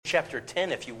chapter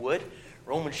 10, if you would.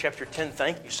 Romans chapter 10,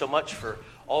 thank you so much for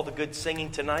all the good singing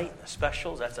tonight, the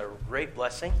specials. That's a great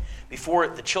blessing. Before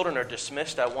the children are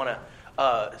dismissed, I want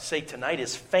to say tonight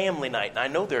is family night. And I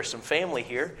know there's some family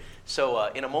here. So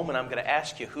in a moment, I'm going to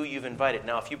ask you who you've invited.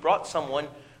 Now, if you brought someone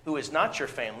who is not your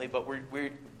family, but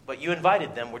you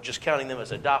invited them, we're just counting them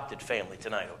as adopted family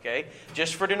tonight, okay?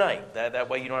 Just for tonight. That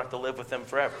way you don't have to live with them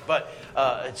forever. But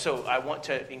so I want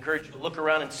to encourage you to look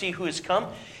around and see who has come.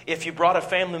 If you brought a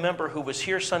family member who was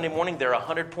here Sunday morning, they're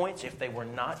 100 points. If they were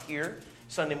not here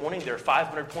Sunday morning, they're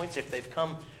 500 points. If they've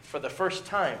come for the first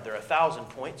time, they're 1,000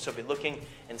 points. So be looking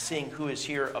and seeing who is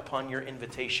here upon your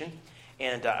invitation.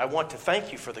 And I want to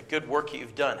thank you for the good work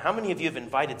you've done. How many of you have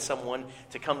invited someone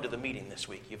to come to the meeting this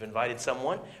week? You've invited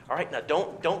someone? All right, now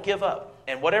don't give up.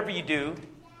 And whatever you do,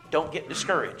 don't get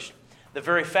discouraged. The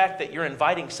very fact that you're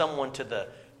inviting someone to the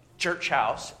church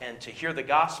house and to hear the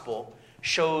gospel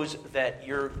shows that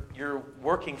you're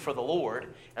working for the Lord,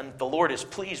 and the Lord is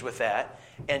pleased with that.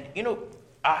 And you know,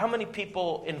 how many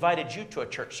people invited you to a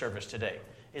church service today?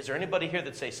 Is there anybody here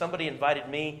that say, somebody invited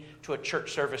me to a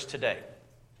church service today?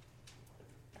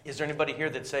 Is there anybody here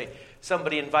that say,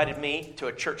 somebody invited me to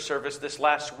a church service this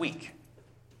last week?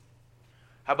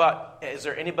 How about, is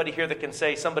there anybody here that can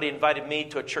say, somebody invited me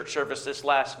to a church service this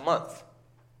last month?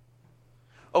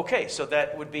 Okay, so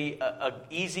that would be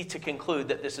easy to conclude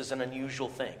that this is an unusual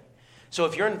thing. So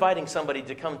if you're inviting somebody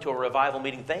to come to a revival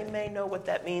meeting, they may know what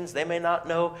that means. They may not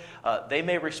know. They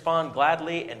may respond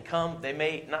gladly and come. They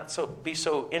may not be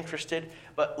so interested.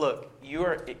 But look, you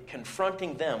are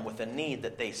confronting them with a need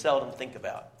that they seldom think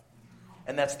about.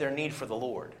 And that's their need for the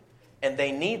Lord. And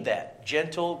they need that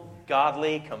gentle,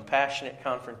 godly, compassionate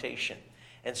confrontation.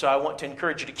 And so I want to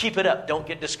encourage you to keep it up. Don't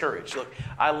get discouraged. Look,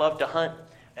 I love to hunt.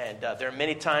 And there are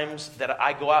many times that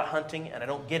I go out hunting and I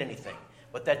don't get anything.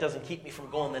 But that doesn't keep me from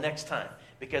going the next time,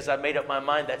 because I made up my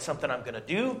mind that's something I'm going to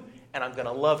do and I'm going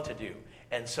to love to do.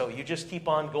 And so you just keep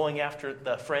on going after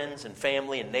the friends and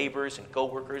family and neighbors and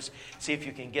coworkers. See if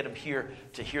you can get them here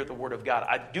to hear the Word of God.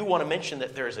 I do want to mention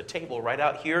that there is a table right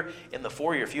out here in the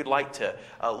foyer. If you'd like to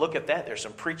look at that, there's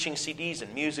some preaching CDs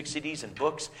and music CDs and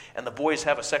books. And the boys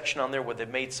have a section on there where they've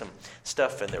made some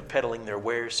stuff and they're peddling their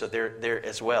wares. So they're there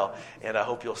as well. And I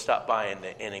hope you'll stop by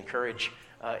and encourage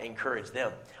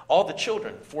them. All the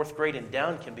children, 4th grade and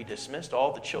down, can be dismissed.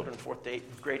 All the children, 4th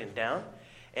grade and down.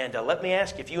 And let me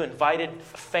ask, if you invited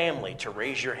family to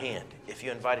raise your hand. If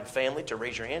you invited family to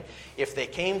raise your hand. If they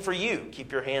came for you,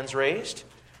 keep your hands raised.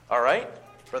 All right?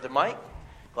 Brother Mike,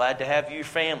 glad to have you,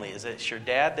 family. Is it your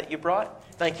dad that you brought?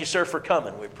 Thank you, sir, for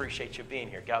coming. We appreciate you being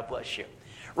here. God bless you.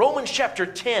 Romans chapter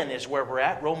 10 is where we're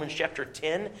at. Romans chapter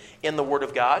 10 in the Word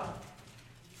of God.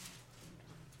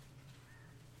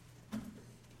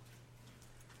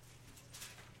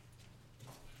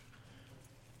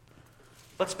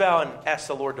 Let's bow and ask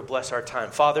the Lord to bless our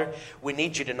time. Father, we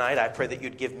need you tonight. I pray that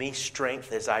you'd give me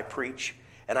strength as I preach.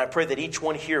 And I pray that each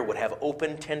one here would have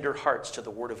open, tender hearts to the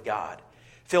Word of God.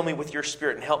 Fill me with your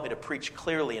Spirit and help me to preach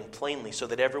clearly and plainly so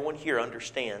that everyone here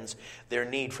understands their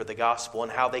need for the gospel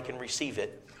and how they can receive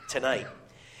it tonight.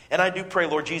 And I do pray,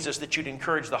 Lord Jesus, that you'd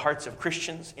encourage the hearts of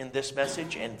Christians in this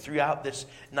message and throughout this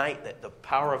night, that the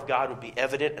power of God would be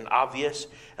evident and obvious.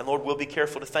 And Lord, we'll be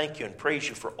careful to thank you and praise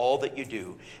you for all that you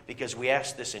do, because we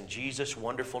ask this in Jesus'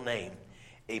 wonderful name.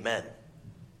 Amen.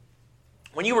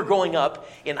 When you were growing up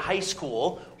in high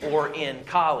school or in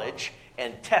college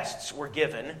and tests were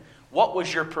given, what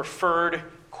was your preferred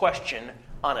question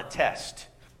on a test?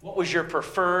 What was your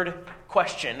preferred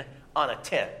question on a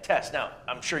test? Now,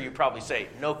 I'm sure you probably say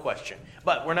no question,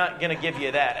 but we're not going to give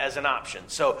you that as an option.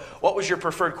 So what was your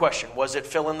preferred question? Was it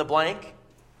fill in the blank,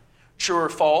 true or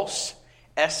false,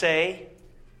 essay,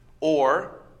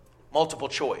 or multiple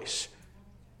choice?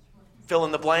 Fill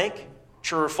in the blank,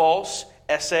 true or false,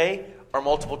 essay, or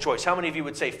multiple choice? How many of you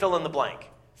would say fill in the blank?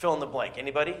 Fill in the blank.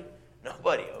 Anybody?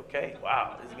 Nobody. Okay.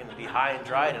 Wow. This is going to be high and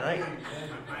dry tonight.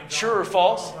 True or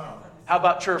false? How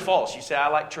about true or false? You say, I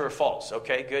like true or false.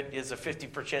 Okay, good. There's a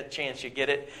 50% chance you get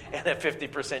it and a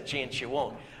 50% chance you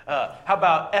won't. How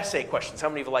about essay questions? How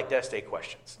many of you liked essay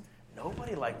questions?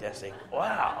 Nobody liked essay.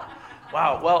 Wow.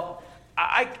 Well,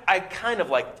 I kind of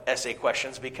liked essay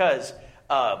questions because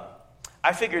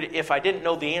I figured if I didn't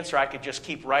know the answer, I could just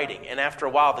keep writing. And after a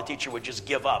while, the teacher would just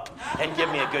give up and give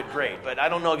me a good grade. But I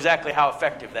don't know exactly how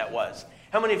effective that was.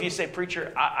 How many of you say,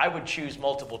 preacher, I would choose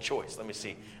multiple choice? Let me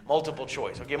see. Multiple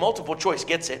choice. Okay, multiple choice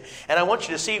gets it. And I want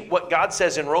you to see what God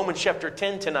says in Romans chapter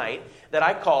 10 tonight that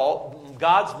I call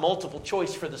God's multiple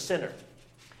choice for the sinner.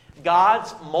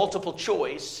 God's multiple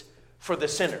choice for the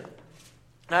sinner.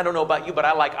 I don't know about you, but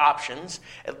I like options.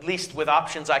 At least with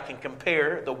options, I can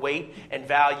compare the weight and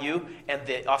value and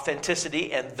the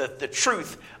authenticity and the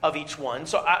truth of each one.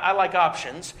 So I like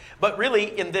options. But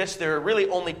really, in this, there are really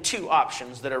only 2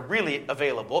 options that are really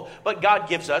available. But God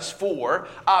gives us 4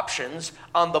 options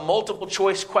on the multiple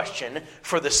choice question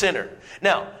for the sinner.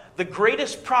 Now, the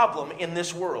greatest problem in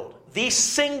this world, the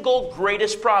single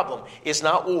greatest problem, is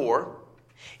not war.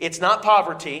 It's not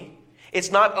poverty.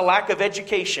 It's not a lack of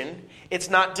education. It's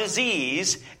not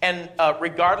disease. And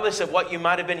regardless of what you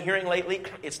might have been hearing lately,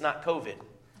 it's not COVID.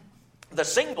 The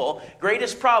single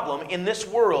greatest problem in this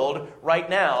world right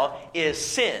now is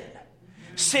sin.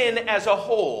 Sin as a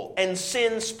whole, and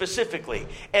sin specifically,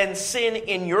 and sin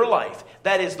in your life.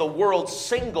 That is the world's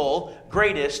single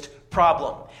greatest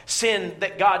problem. Sin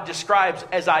that God describes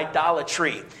as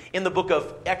idolatry in the book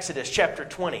of Exodus chapter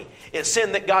 20. It's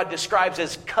sin that God describes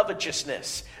as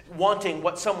covetousness, wanting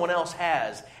what someone else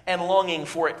has and longing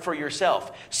for it for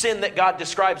yourself. Sin that God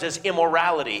describes as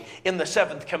immorality in the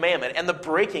 7th commandment and the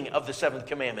breaking of the 7th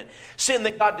commandment. Sin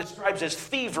that God describes as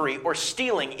thievery or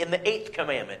stealing in the 8th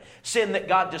commandment. Sin that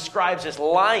God describes as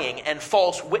lying and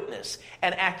false witness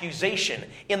and accusation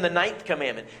in the 9th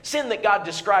commandment. Sin that God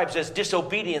describes as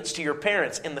disobedience to your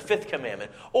parents in the 5th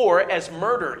commandment, or as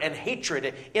murder and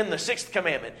hatred in the 6th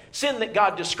commandment. Sin that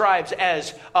God describes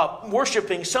as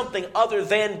worshiping something other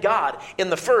than God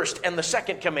in the 1st and the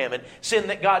 2nd commandment. Sin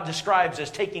that God describes as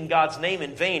taking God's name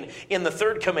in vain in the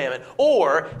 3rd commandment.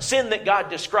 Or sin that God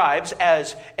describes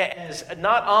as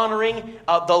not honoring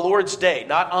the Lord's day,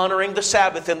 not honoring the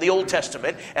Sabbath in the Old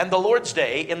Testament and the Lord's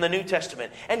day in the New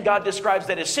Testament. And God describes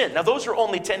that as sin. Now those are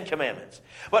only 10 commandments.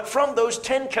 But from those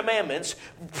 10 commandments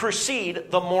proceed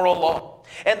the moral law.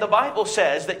 And the Bible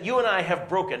says that you and I have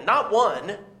broken not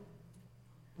one,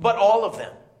 but all of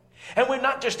them. And we've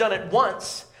not just done it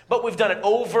once, but we've done it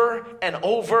over and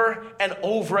over and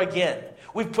over again.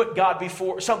 We've put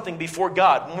something before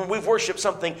God. We've worshiped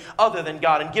something other than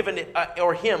God and given it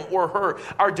or him or her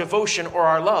our devotion or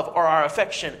our love or our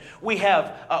affection. We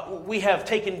have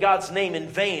taken God's name in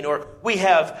vain, or we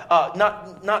have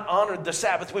not honored the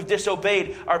Sabbath. We've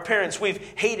disobeyed our parents. We've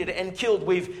hated and killed.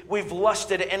 We've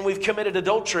lusted and we've committed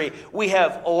adultery. We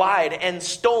have lied and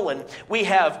stolen. We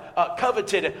have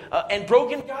coveted and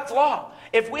broken God's law.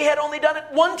 If we had only done it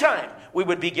one time, we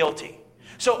would be guilty.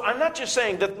 So I'm not just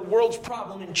saying that the world's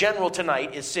problem in general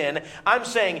tonight is sin. I'm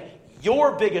saying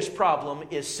your biggest problem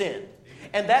is sin.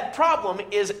 And that problem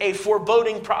is a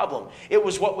foreboding problem. It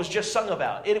was what was just sung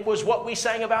about. It was what we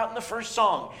sang about in the first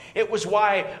song. It was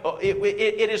why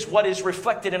it is what is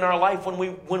reflected in our life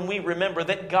when we remember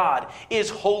that God is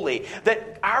holy.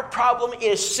 That our problem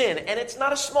is sin. And it's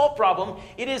not a small problem.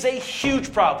 It is a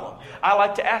huge problem. I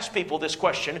like to ask people this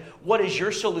question: what is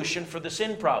your solution for the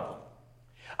sin problem?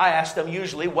 I ask them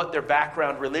usually what their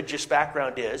religious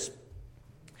background is.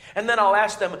 And then I'll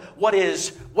ask them, what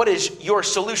is your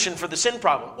solution for the sin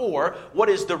problem? Or what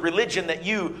is the religion that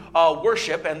you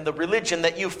worship and the religion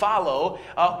that you follow?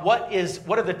 What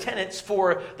are the tenets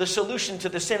for the solution to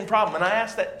the sin problem? And I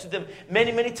ask that to them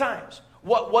many, many times.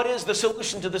 What is the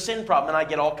solution to the sin problem? And I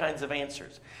get all kinds of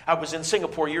answers. I was in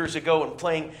Singapore years ago and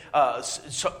playing, I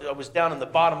was down in the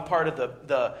bottom part of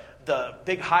the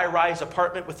big high-rise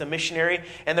apartment with the missionary,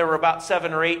 and there were about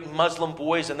 7 or 8 Muslim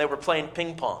boys, and they were playing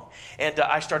ping pong. And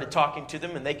I started talking to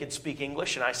them, and they could speak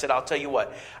English, and I said, I'll tell you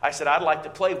what. I said, I'd like to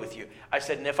play with you. I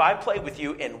said, and if I play with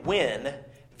you and win,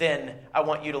 then I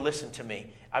want you to listen to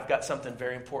me. I've got something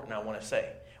very important I want to say.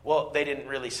 Well, they didn't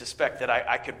really suspect that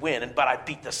I could win, but I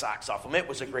beat the socks off them. It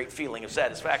was a great feeling of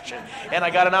satisfaction. And I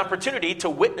got an opportunity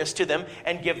to witness to them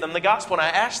and give them the gospel. And I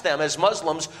asked them, as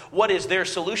Muslims, what is their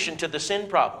solution to the sin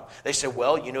problem? They said,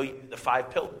 well, the 5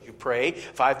 pillars. You pray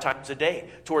 5 times a day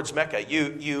towards Mecca.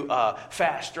 You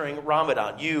fast during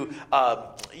Ramadan. You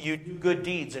do good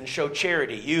deeds and show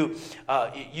charity.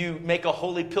 You make a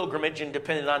holy pilgrimage, and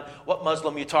depending on what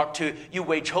Muslim you talk to, you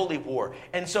wage holy war.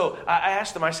 And so I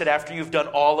asked them, I said, after you've done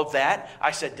all of that,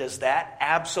 I said, does that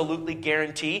absolutely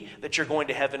guarantee that you're going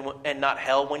to heaven and not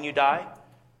hell when you die?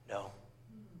 No.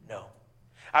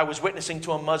 I was witnessing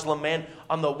to a Muslim man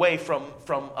on the way from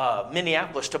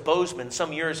Minneapolis to Bozeman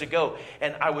some years ago,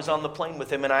 and I was on the plane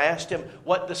with him, and I asked him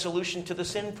what the solution to the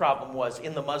sin problem was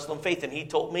in the Muslim faith, and he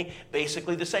told me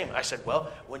basically the same. I said,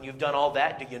 well, when you've done all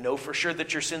that, do you know for sure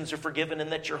that your sins are forgiven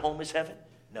and that your home is heaven?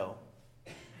 No.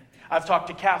 I've talked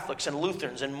to Catholics and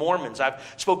Lutherans and Mormons. I've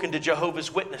spoken to Jehovah's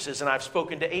Witnesses, and I've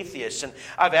spoken to atheists, and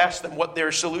I've asked them what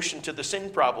their solution to the sin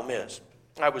problem is.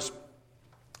 I was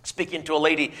speaking to a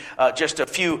lady just a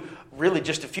few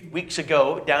weeks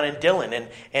ago down in Dillon,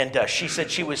 and she said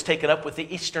she was taken up with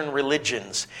the Eastern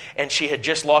religions, and she had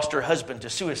just lost her husband to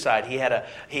suicide. He had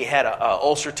a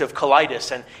ulcerative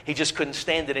colitis, and he just couldn't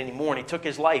stand it anymore, and he took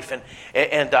his life.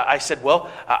 And I said,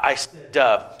 well, I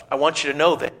want you to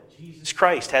know that Jesus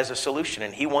Christ has a solution,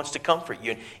 and he wants to comfort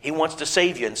you, and he wants to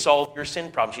save you and solve your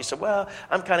sin problem. She said, well,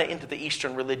 I'm kind of into the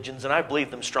Eastern religions, and I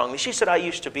believe them strongly. She said, I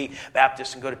used to be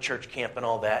Baptist and go to church camp and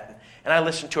all that. And I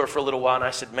listened to her for a little while, and I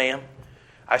said, ma'am,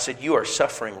 you are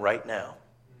suffering right now.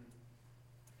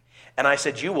 And I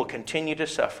said, you will continue to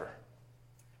suffer.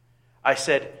 I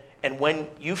said, and when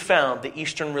you found the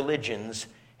Eastern religions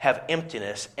have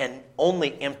emptiness, and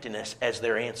only emptiness as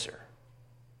their answer,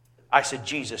 I said,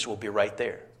 Jesus will be right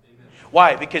there.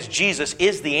 Why? Because Jesus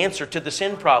is the answer to the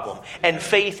sin problem. And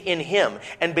faith in him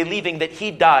and believing that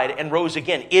he died and rose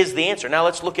again is the answer. Now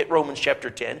let's look at Romans chapter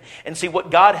 10 and see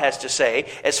what God has to say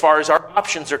as far as our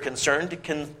options are concerned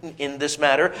in this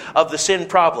matter of the sin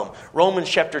problem. Romans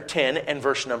chapter 10 and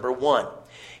verse number 1.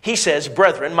 He says,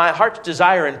 brethren, my heart's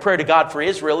desire and prayer to God for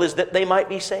Israel is that they might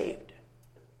be saved.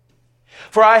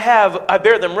 For I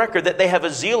bear them record that they have a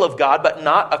zeal of God, but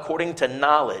not according to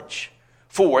knowledge.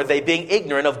 For they, being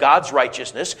ignorant of God's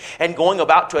righteousness and going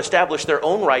about to establish their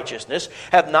own righteousness,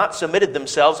 have not submitted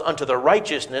themselves unto the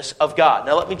righteousness of God.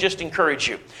 Now let me just encourage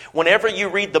you. Whenever you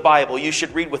read the Bible, you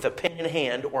should read with a pen in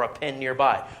hand or a pen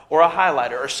nearby or a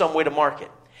highlighter or some way to mark it.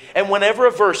 And whenever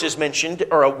a verse is mentioned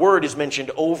or a word is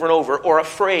mentioned over and over or a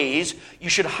phrase, you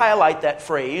should highlight that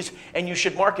phrase and you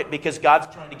should mark it because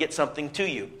God's trying to get something to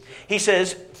you. He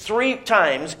says 3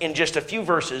 times in just a few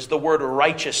verses the word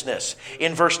righteousness.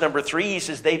 In verse number 3, he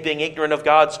says, they being ignorant of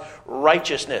God's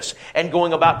righteousness and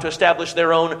going about to establish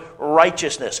their own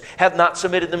righteousness, have not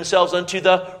submitted themselves unto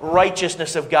the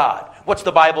righteousness of God. What's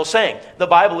the Bible saying? The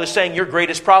Bible is saying your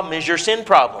greatest problem is your sin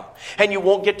problem. And you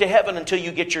won't get to heaven until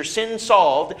you get your sin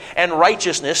solved and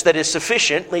righteousness that is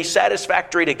sufficiently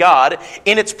satisfactory to God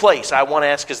in its place. I want to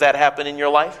ask, has that happened in your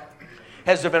life?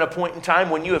 Has there been a point in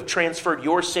time when you have transferred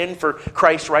your sin for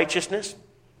Christ's righteousness?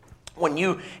 When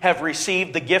you have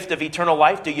received the gift of eternal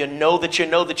life, do you know that you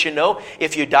know that you know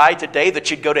if you died today that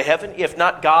you'd go to heaven? If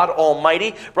not, God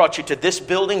Almighty brought you to this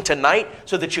building tonight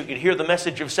so that you could hear the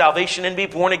message of salvation and be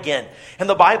born again. And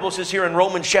the Bible says here in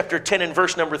Romans chapter 10 and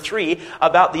verse number 3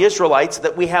 about the Israelites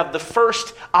that we have the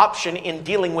first option in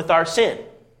dealing with our sin.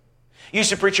 You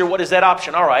say, preacher, what is that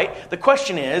option? All right. The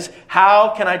question is,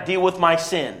 how can I deal with my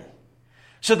sin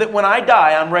so that when I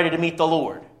die, I'm ready to meet the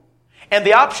Lord? And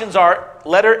the options are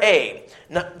letter A.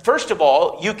 Now, first of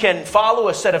all, you can follow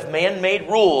a set of man-made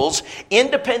rules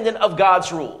independent of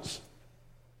God's rules.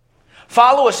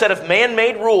 Follow a set of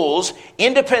man-made rules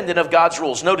independent of God's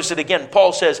rules. Notice it again.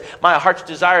 Paul says, my heart's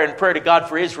desire and prayer to God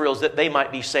for Israel is that they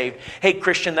might be saved. Hey,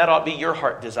 Christian, that ought to be your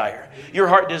heart desire. Your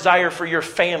heart desire for your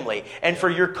family and for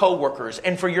your co-workers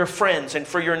and for your friends and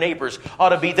for your neighbors ought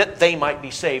to be that they might be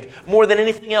saved. More than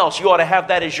anything else, you ought to have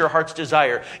that as your heart's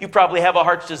desire. You probably have a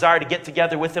heart's desire to get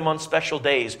together with them on special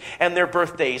days and their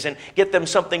birthdays and get them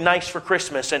something nice for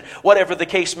Christmas and whatever the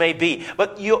case may be.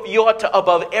 But you ought to,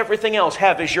 above everything else,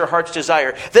 have as your heart's desire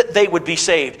that they would be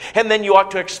saved. And then you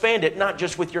ought to expand it, not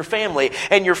just with your family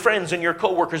and your friends and your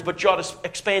co-workers, but you ought to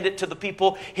expand it to the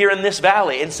people here in this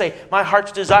valley and say, my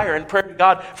heart's desire and prayer to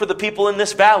God for the people in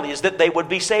this valley is that they would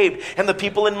be saved. And the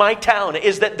people in my town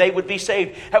is that they would be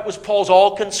saved. That was Paul's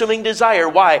all-consuming desire.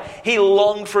 Why? He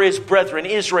longed for his brethren,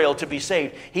 Israel, to be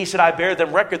saved. He said, I bear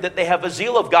them record that they have a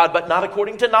zeal of God, but not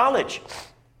according to knowledge.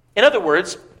 In other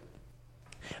words,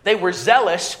 they were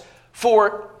zealous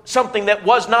for something that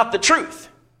was not the truth.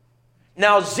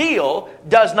 Now, zeal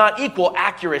does not equal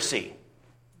accuracy.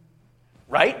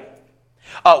 Right?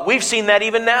 We've seen that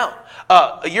even now.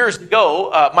 Years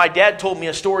ago, my dad told me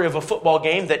a story of a football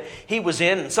game that he was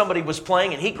in and somebody was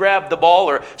playing and he grabbed the ball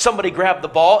or somebody grabbed the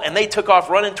ball and they took off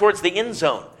running towards the end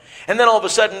zone. And then all of a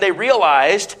sudden they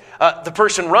realized, the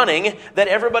person running, that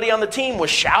everybody on the team was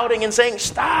shouting and saying,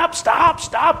 stop, stop,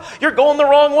 stop, you're going the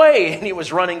wrong way. And he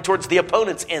was running towards the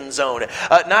opponent's end zone.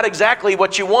 Not exactly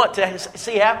what you want to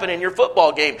see happen in your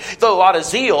football game. There's a lot of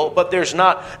zeal, but there's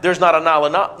not a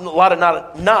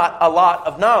lot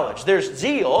of knowledge. There's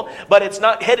zeal, but it's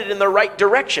not headed in the right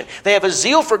direction. They have a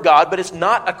zeal for God, but it's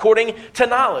not according to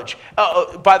knowledge.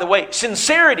 By the way,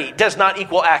 sincerity does not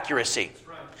equal accuracy.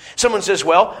 Someone says,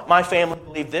 well, my family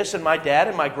believed this, and my dad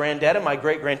and my granddad and my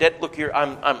great-granddad. Look here,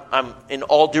 I'm in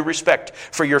all due respect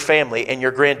for your family and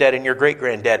your granddad and your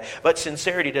great-granddad. But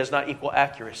sincerity does not equal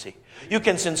accuracy. You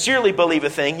can sincerely believe a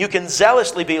thing, you can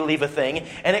zealously believe a thing,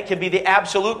 and it can be the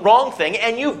absolute wrong thing,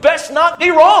 and you best not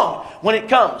be wrong when it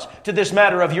comes to this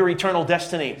matter of your eternal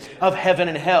destiny, of heaven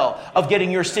and hell, of getting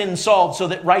your sins solved so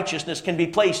that righteousness can be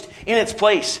placed in its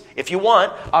place. If you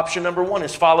want, option number one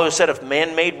is follow a set of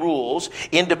man-made rules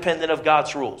independent of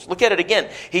God's rules. Look at it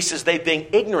again. He says, they being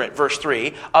ignorant, verse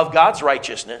 3, of God's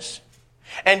righteousness,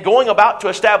 and going about to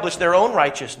establish their own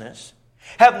righteousness,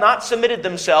 have not submitted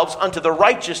themselves unto the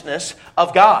righteousness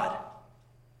of God.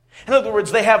 In other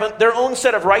words, they have their own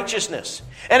set of righteousness,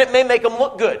 and it may make them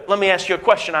look good. Let me ask you a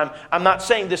question. I'm not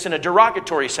saying this in a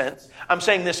derogatory sense. I'm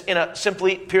saying this in a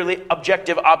simply, purely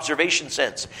objective observation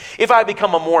sense. If I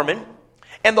become a Mormon,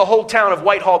 and the whole town of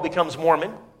Whitehall becomes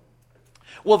Mormon,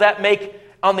 will that make,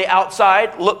 on the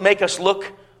outside, make us look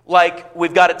like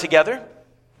we've got it together?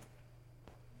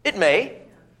 It may.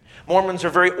 Mormons are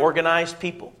very organized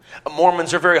people.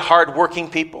 Mormons are very hardworking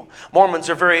people. Mormons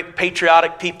are very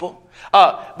patriotic people.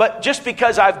 But just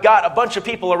because I've got a bunch of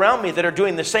people around me that are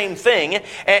doing the same thing,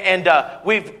 and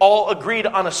we've all agreed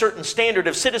on a certain standard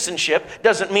of citizenship,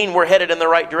 doesn't mean we're headed in the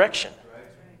right direction.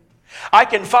 I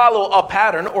can follow a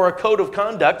pattern or a code of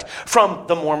conduct from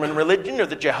the Mormon religion or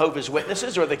the Jehovah's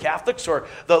Witnesses or the Catholics or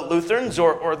the Lutherans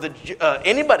or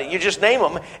anybody, you just name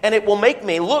them, and it will make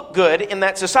me look good in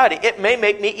that society. It may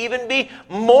make me even be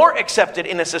more accepted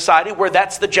in a society where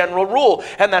that's the general rule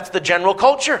and that's the general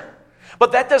culture.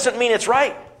 But that doesn't mean it's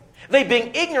right. They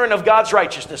being ignorant of God's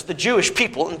righteousness, the Jewish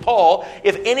people, and Paul,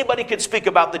 if anybody could speak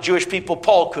about the Jewish people,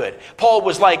 Paul could. Paul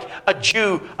was like a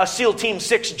Jew, a SEAL Team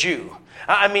 6 Jew.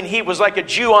 I mean, he was like a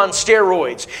Jew on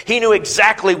steroids. He knew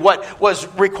exactly what was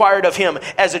required of him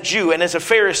as a Jew and as a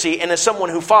Pharisee and as someone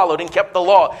who followed and kept the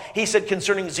law. He said,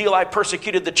 concerning zeal, I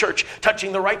persecuted the church,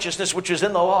 touching the righteousness which is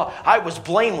in the law. I was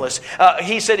blameless.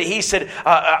 He said,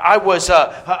 I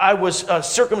was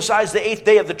circumcised the 8th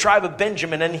day of the tribe of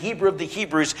Benjamin and Hebrew of the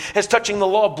Hebrews, as touching the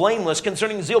law, blameless.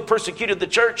 Concerning zeal, persecuted the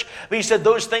church. But he said,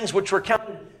 those things which were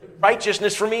counted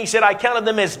righteousness for me, he said, I counted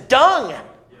them as dung.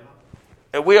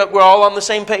 We're all on the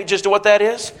same page as to what that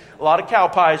is. A lot of cow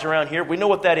pies around here. We know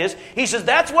what that is. He says,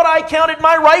 that's what I counted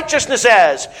my righteousness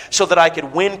as, so that I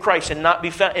could win Christ and be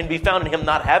found in him,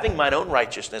 not having mine own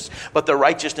righteousness, but the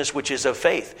righteousness which is of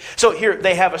faith. So here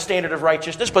they have a standard of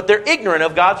righteousness, but they're ignorant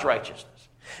of God's righteousness.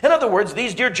 In other words,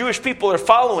 these dear Jewish people are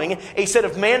following a set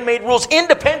of man-made rules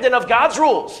independent of God's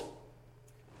rules.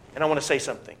 And I want to say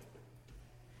something.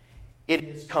 It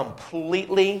is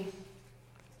completely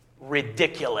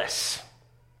ridiculous.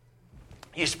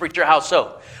 You used to preach your house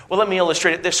so. Well, let me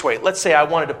illustrate it this way. Let's say I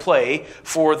wanted to play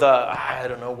for I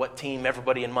don't know what team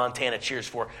everybody in Montana cheers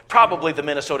for. Probably the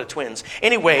Minnesota Twins.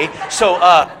 Anyway, so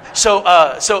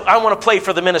I want to play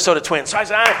for the Minnesota Twins. So I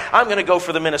said, I'm going to go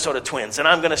for the Minnesota Twins, and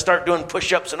I'm going to start doing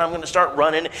push-ups, and I'm going to start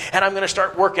running, and I'm going to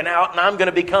start working out, and I'm going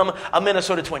to become a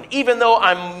Minnesota Twin. Even though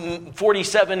I'm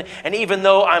 47, and even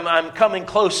though I'm coming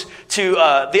close to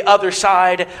the other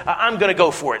side, I'm going to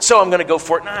go for it. So I'm going to go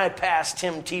for it, and I pass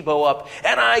Tim Tebow up,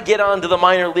 and I get onto the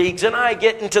minor leagues, and I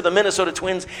get into the Minnesota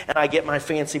Twins, and I get my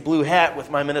fancy blue hat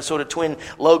with my Minnesota Twin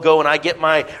logo, and I get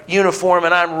my uniform,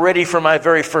 and I'm ready for my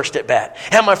very first at-bat.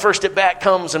 And my first at-bat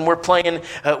comes, and we're playing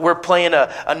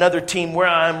another team where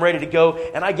I'm ready to go,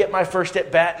 and I get my first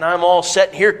at-bat, and I'm all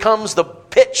set. Here comes the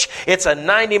pitch. It's a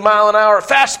 90-mile-an-hour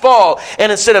fastball,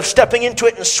 and instead of stepping into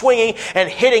it and swinging and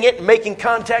hitting it and making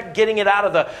contact, getting it out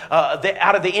of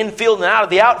the infield and out of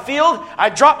the outfield, I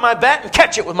drop my bat and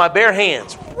catch it with my bare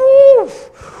hands. Woo!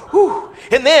 Whew.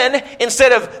 And then,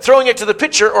 instead of throwing it to the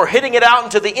pitcher or hitting it out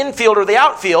into the infield or the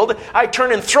outfield, I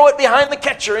turn and throw it behind the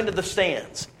catcher into the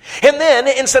stands. And then,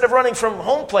 instead of running from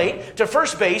home plate to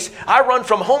first base, I run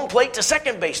from home plate to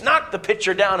second base, knock the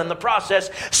pitcher down in the process,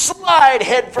 slide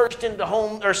headfirst into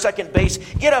home or second base,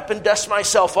 get up and dust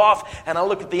myself off, and I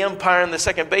look at the umpire and the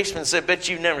second baseman and say, bet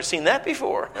you've never seen that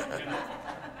before.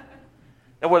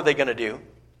 Now, what are they going to do?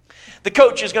 The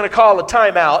coach is going to call a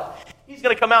timeout. He's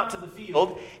going to come out to the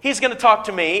field. He's going to talk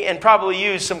to me and probably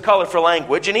use some colorful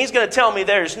language. And he's going to tell me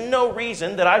there's no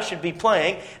reason that I should be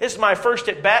playing. This is my first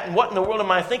at bat, and what in the world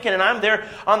am I thinking? And I'm there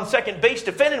on second base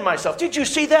defending myself. Did you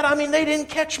see that? I mean, they didn't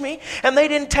catch me, and they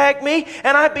didn't tag me,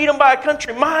 and I beat them by a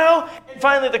country mile. And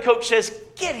finally the coach says,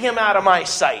 get him out of my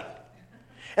sight.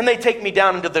 And they take me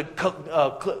down into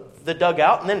the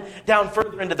dugout and then down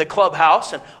further into the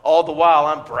clubhouse. And all the while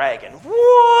I'm bragging. Whoa,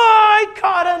 I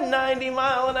caught a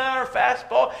 90-mile-an-hour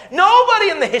fastball. Nobody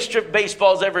in the history of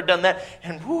baseball has ever done that.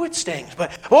 And whoo, it stings.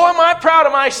 But boy, am I proud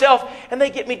of myself. And they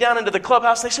get me down into the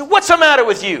clubhouse. And they say, what's the matter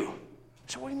with you?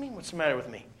 I said, what do you mean, what's the matter with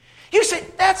me? You say,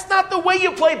 that's not the way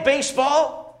you play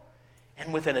baseball.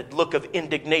 And with a look of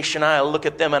indignation, I look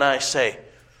at them and I say,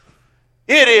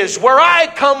 it is where I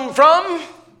come from.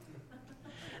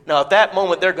 Now, at that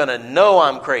moment, they're going to know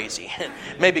I'm crazy.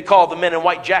 Maybe call the men in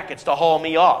white jackets to haul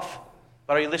me off.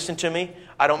 But are you listening to me?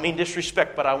 I don't mean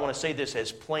disrespect, but I want to say this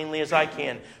as plainly as I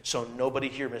can so nobody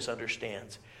here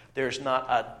misunderstands. There's not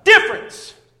a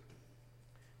difference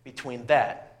between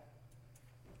that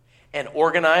and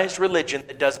organized religion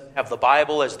that doesn't have the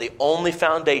Bible as the only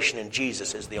foundation and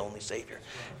Jesus as the only Savior.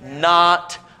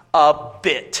 Not a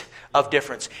bit of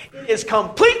difference. It is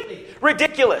completely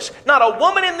ridiculous. Not a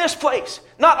woman in this place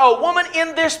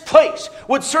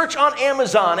would search on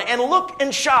Amazon and look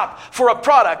and shop for a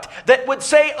product that would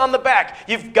say on the back,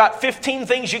 you've got 15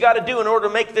 things you got to do in order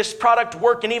to make this product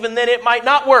work, and even then it might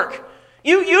not work.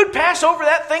 You'd pass over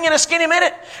that thing in a skinny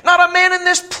minute. Not a man in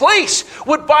this place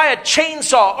would buy a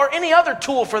chainsaw or any other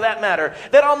tool for that matter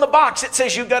that on the box it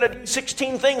says you've got to do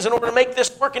 16 things in order to make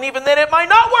this work, and even then it might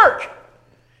not work.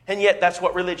 And yet that's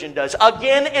what religion does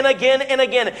again and again and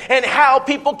again. And how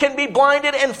people can be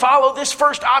blinded and follow this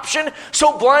first option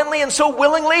so blindly and so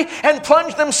willingly and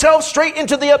plunge themselves straight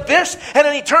into the abyss and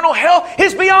an eternal hell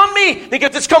is beyond me,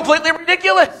 because it's completely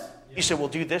ridiculous. You say, well,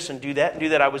 do this and do that and do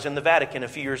that. I was in the Vatican a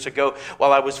few years ago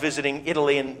while I was visiting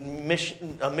Italy and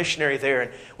a missionary there.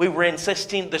 And we were in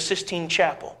the Sistine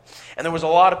Chapel. And there was a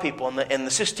lot of people. And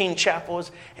the Sistine Chapel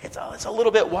it's a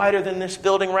little bit wider than this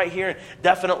building right here.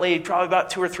 Definitely probably about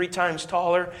 2 or 3 times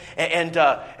taller.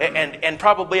 And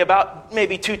probably about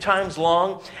maybe 2 times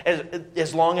long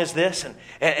as this.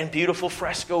 And beautiful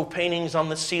fresco paintings on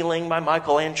the ceiling by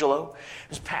Michelangelo.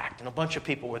 It was packed, and a bunch of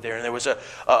people were there. And there was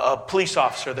a police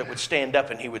officer that would stand up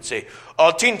and he would say,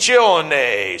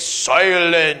 "Attenzione,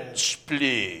 silence,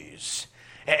 please."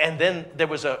 And then there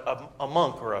was a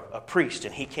monk or a priest,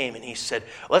 and he came and he said,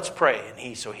 "Let's pray."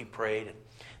 And so he prayed.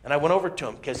 And I went over to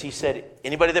him because he said,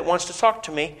 "Anybody that wants to talk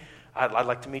to me, I'd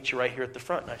like to meet you right here at the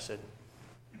front." And I said,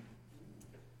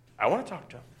 "I want to talk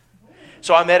to him."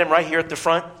 So I met him right here at the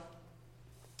front.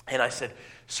 And I said,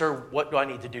 "Sir, what do I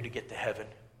need to do to get to heaven?"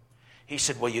 He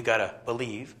said, "Well, you got to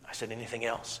believe." I said, "Anything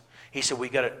else?" He said, "We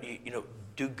got to,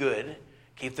 do good,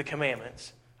 keep the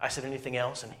commandments." I said, "Anything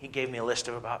else?" And he gave me a list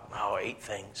of about 8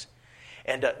 things.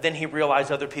 And then he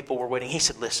realized other people were waiting. He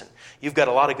said, "Listen, you've got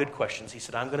a lot of good questions." He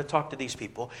said, "I'm going to talk to these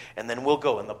people, and then we'll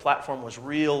go." And the platform was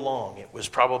real long. It was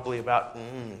probably about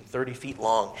 30 feet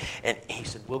long. And he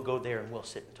said, "We'll go there and we'll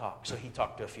sit and talk." So he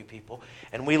talked to a few people.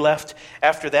 And we left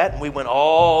after that, and we went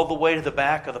all the way to the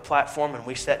back of the platform, and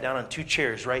we sat down on 2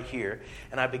 chairs right here.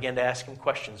 And I began to ask him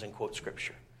questions and quote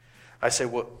Scripture. I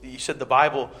said, "Well, you said the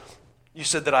Bible, you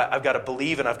said that I've got to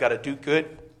believe and I've got to do good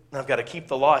and I've got to keep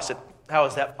the law." I said, "How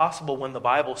is that possible when the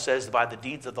Bible says by the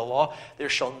deeds of the law, there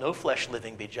shall no flesh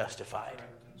living be justified?"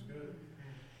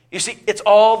 You see, it's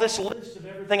all this list of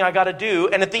everything I got to do.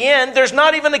 And at the end, there's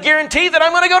not even a guarantee that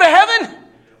I'm going to go to heaven.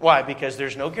 Why? Because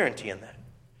there's no guarantee in that.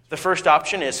 The first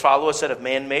option is follow a set of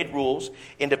man-made rules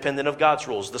independent of God's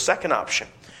rules. The second option,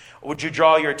 would you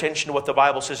draw your attention to what the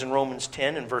Bible says in Romans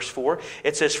 10 and verse 4?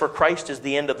 It says, "For Christ is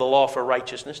the end of the law for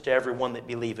righteousness to everyone that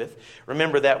believeth."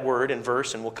 Remember that word and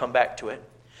verse, and we'll come back to it.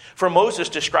 "For Moses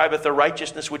describeth the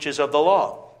righteousness which is of the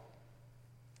law,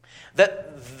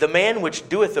 that the man which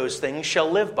doeth those things shall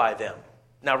live by them."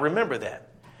 Now remember that.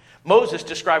 Moses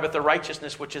describeth the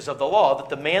righteousness which is of the law, that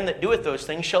the man that doeth those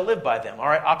things shall live by them. All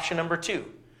right, option number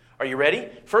 2. Are you ready?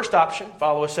 First option,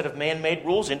 follow a set of man-made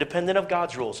rules independent of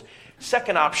God's rules.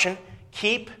 Second option,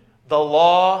 keep the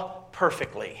law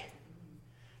perfectly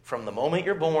from the moment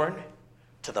you're born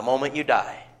to the moment you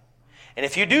die. And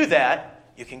if you do that,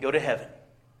 you can go to heaven.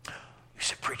 You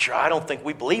say, "Preacher, I don't think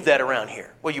we believe that around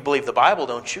here." Well, you believe the Bible,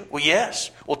 don't you? Well,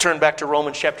 yes. We'll turn back to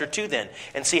Romans chapter 2 then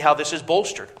and see how this is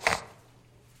bolstered.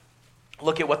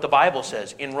 Look at what the Bible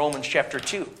says in Romans chapter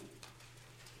 2.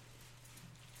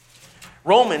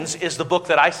 Romans is the book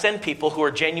that I send people who are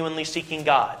genuinely seeking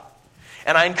God.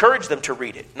 And I encourage them to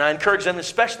read it. And I encourage them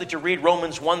especially to read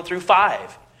Romans 1 through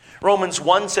 5. Romans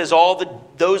 1 says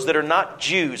those that are not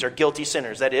Jews are guilty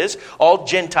sinners. That is, all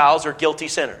Gentiles are guilty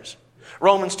sinners.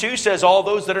 Romans 2 says all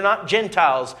those that are not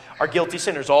Gentiles are guilty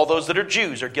sinners. All those that are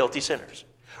Jews are guilty sinners.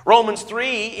 Romans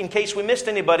 3, in case we missed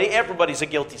anybody, everybody's a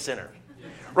guilty sinner.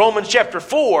 Romans chapter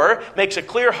 4 makes a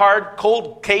clear, hard,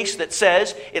 cold case that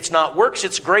says it's not works,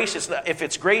 it's grace. If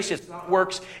it's grace, it's not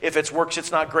works. If it's works,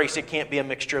 it's not grace. It can't be a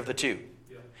mixture of the two.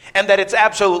 Yeah. And that it's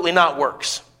absolutely not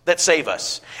works that save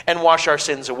us and wash our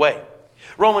sins away.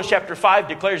 Romans chapter 5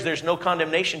 declares there's no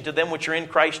condemnation to them which are in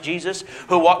Christ Jesus,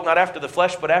 who walk not after the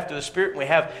flesh, but after the Spirit. And we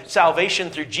have salvation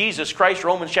through Jesus Christ.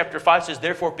 Romans chapter 5 says,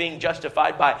 therefore, being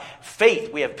justified by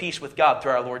faith, we have peace with God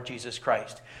through our Lord Jesus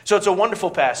Christ. So it's a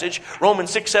wonderful passage. Romans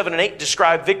 6, 7, and 8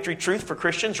 describe victory truth for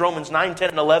Christians. Romans 9, 10,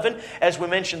 and 11, as we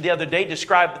mentioned the other day,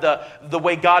 describe the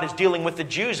way God is dealing with the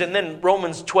Jews. And then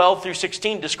Romans 12 through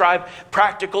 16 describe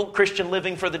practical Christian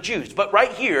living for the Jews. But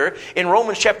right here in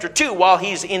Romans chapter 2, while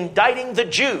he's indicting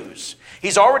the Jews,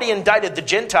 he's already indicted the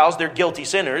Gentiles, they're guilty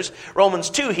sinners.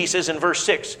 Romans 2, he says in verse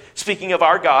 6, speaking of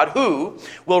our God, who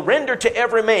will render to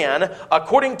every man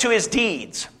according to his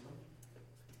deeds.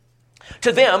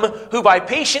 To them who by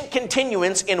patient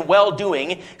continuance in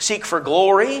well-doing seek for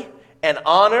glory and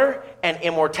honor and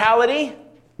immortality,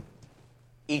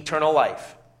 eternal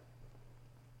life.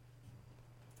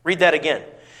 Read that again.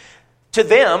 To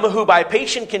them who by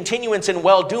patient continuance in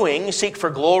well-doing seek for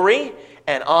glory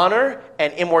and honor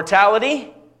and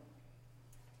immortality,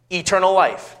 eternal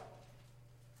life.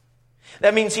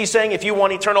 That means he's saying if you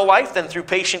want eternal life, then through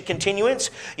patient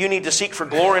continuance, you need to seek for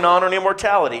glory and honor and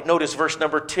immortality. Notice verse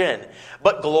number 10.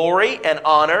 But glory and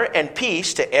honor and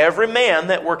peace to every man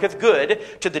that worketh good,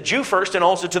 to the Jew first and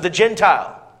also to the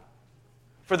Gentile.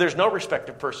 For there's no respect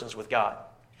of persons with God.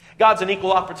 God's an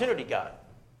equal opportunity God.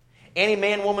 Any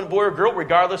man, woman, boy, or girl,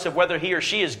 regardless of whether he or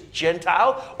she is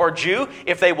Gentile or Jew,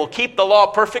 if they will keep the law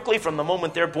perfectly from the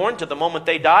moment they're born to the moment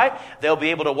they die, they'll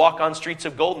be able to walk on streets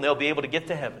of gold and they'll be able to get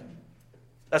to heaven.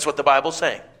 That's what the Bible's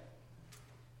saying.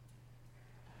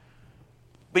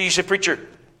 But you say, preacher,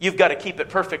 you've got to keep it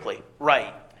perfectly.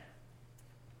 Right.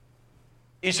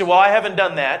 You say, well, I haven't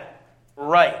done that.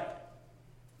 Right.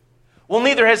 Well,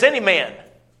 neither has any man.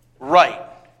 Right.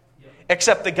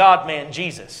 Except the God-man,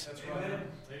 Jesus. That's right. Amen.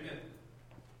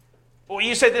 Well,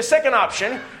 you say the second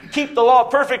option, keep the law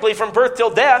perfectly from birth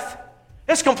till death,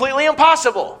 is completely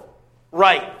impossible.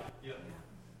 Right.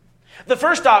 The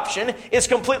first option is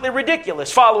completely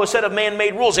ridiculous. Follow a set of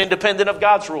man-made rules independent of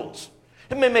God's rules.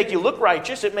 It may make you look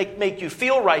righteous. It may make you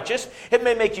feel righteous. It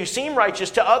may make you seem righteous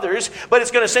to others, but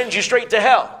it's going to send you straight to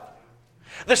hell.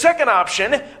 The second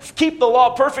option, keep the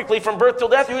law perfectly from birth till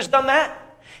death. Who's done that?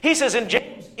 He says in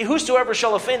James, whosoever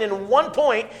shall offend in one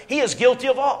point, he is guilty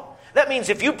of all. That means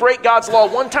if you break God's law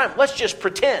one time, let's just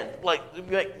pretend, like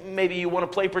maybe you want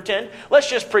to play pretend. Let's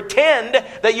just pretend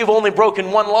that you've only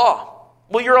broken one law.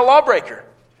 Well, you're a lawbreaker.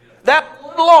 That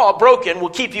one law broken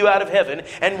will keep you out of heaven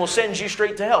and will send you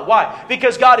straight to hell. Why?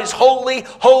 Because God is holy,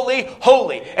 holy,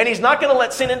 holy. And He's not going to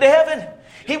let sin into heaven.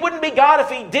 He wouldn't be God if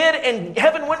He did, and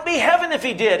heaven wouldn't be heaven if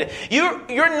He did.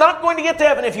 You're not going to get to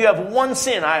heaven if you have one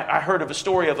sin. I heard of a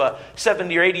story of a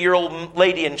 70 or 80-year-old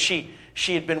lady, and she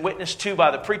had been witnessed to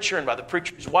by the preacher and by the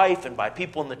preacher's wife and by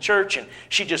people in the church, and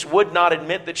she just would not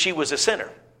admit that she was a sinner.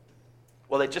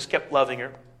 Well, they just kept loving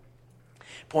her,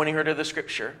 pointing her to the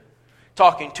Scripture,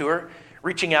 talking to her,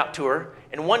 reaching out to her.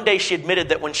 And one day she admitted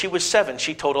that when she was 7,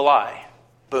 she told a lie.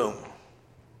 Boom.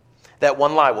 That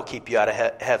one lie will keep you out of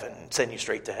heaven and send you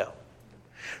straight to hell.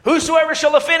 Whosoever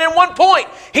shall offend in one point,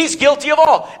 he's guilty of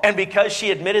all. And because she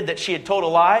admitted that she had told a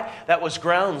lie, that was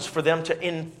grounds for them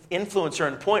to influence her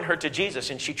and point her to Jesus.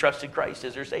 And she trusted Christ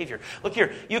as her Savior. Look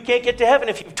here, you can't get to heaven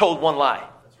if you've told one lie.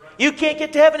 You can't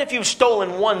get to heaven if you've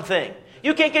stolen one thing.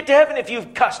 You can't get to heaven if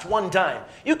you've cussed one time.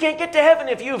 You can't get to heaven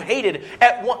if you've hated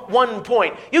at one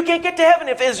point. You can't get to heaven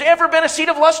if there's ever been a seed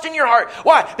of lust in your heart.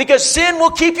 Why? Because sin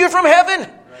will keep you from heaven.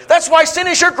 That's why sin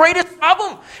is your greatest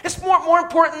problem. It's more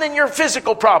important than your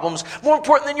physical problems, more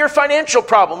important than your financial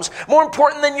problems, more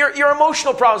important than your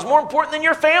emotional problems, more important than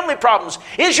your family problems,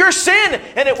 is your sin,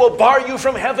 and it will bar you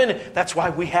from heaven. That's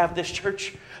why we have this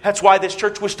church. That's why this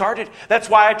church was started. That's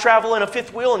why I travel in a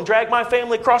fifth wheel and drag my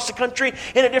family across the country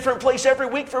in a different place every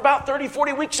week for about 30,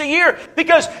 40 weeks a year.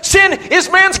 Because sin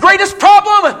is man's greatest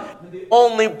problem. The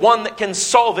only one that can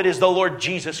solve it is the Lord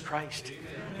Jesus Christ.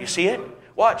 You see it?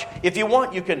 Watch. If you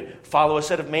want, you can follow a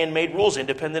set of man-made rules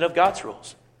independent of God's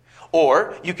rules.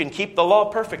 Or you can keep the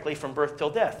law perfectly from birth till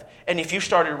death. And if you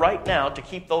started right now to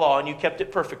keep the law and you kept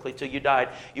it perfectly till you died,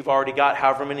 you've already got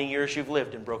however many years you've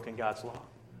lived and broken God's law.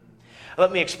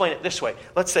 Let me explain it this way.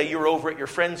 Let's say you were over at your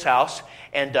friend's house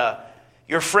and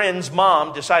your friend's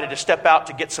mom decided to step out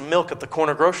to get some milk at the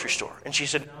corner grocery store. And she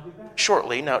said, "I'll be back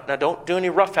shortly. Now don't do any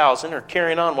roughhousing or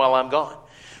carrying on while I'm gone."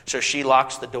 So she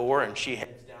locks the door and she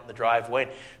heads down the driveway.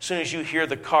 As soon as you hear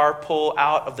the car pull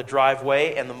out of the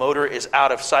driveway and the motor is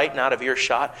out of sight and out of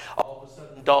earshot, all of a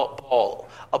sudden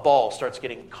a ball starts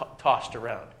getting tossed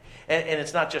around. And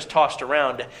it's not just tossed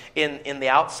around in the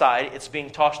outside, it's being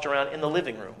tossed around in the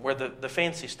living room where the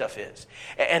fancy stuff is.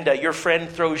 And your friend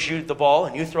throws you the ball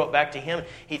and you throw it back to him.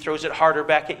 He throws it harder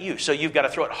back at you. So you've got to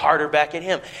throw it harder back at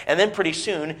him. And then pretty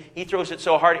soon he throws it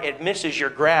so hard it misses your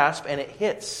grasp and it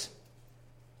hits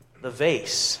the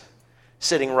vase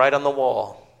sitting right on the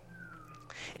wall.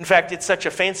 In fact, it's such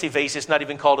a fancy vase, it's not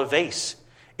even called a vase.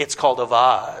 It's called a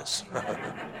vase.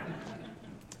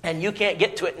 And you can't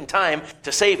get to it in time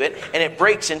to save it, and it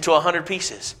breaks into 100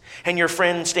 pieces. And your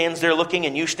friend stands there looking,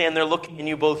 and you stand there looking, and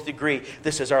you both agree,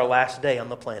 this is our last day on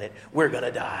the planet. We're going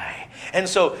to die. And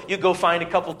so you go find a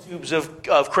couple tubes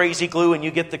of crazy glue, and you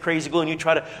get the crazy glue, and you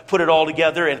try to put it all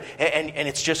together, and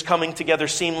it's just coming together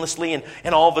seamlessly.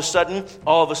 And all of a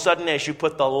sudden, as you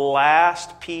put the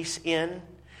last piece in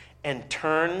and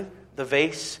turn the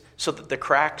vase so that the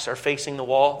cracks are facing the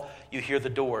wall, you hear the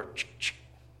door,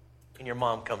 and your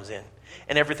mom comes in.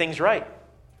 And everything's right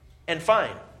and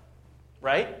fine,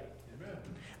 right? Amen.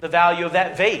 The value of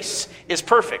that vase is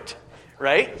perfect,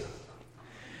 right?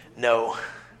 No.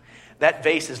 That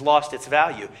vase has lost its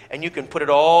value, and you can put it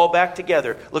all back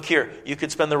together. Look here, you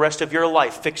could spend the rest of your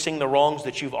life fixing the wrongs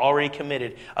that you've already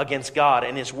committed against God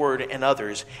and His Word and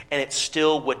others, and it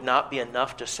still would not be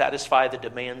enough to satisfy the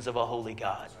demands of a holy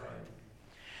God.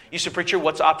 You say, preacher,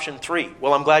 what's option 3?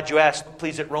 Well, I'm glad you asked.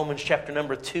 Please, at Romans chapter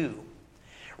number 2.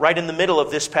 Right in the middle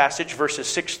of this passage, verses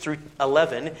 6 through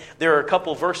 11, there are a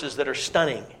couple verses that are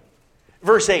stunning.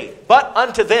 Verse 8, but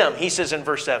unto them, he says in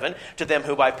verse 7, to them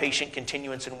who by patient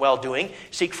continuance in well-doing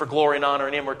seek for glory and honor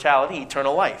and immortality,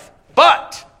 eternal life.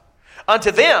 But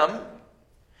unto them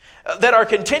that are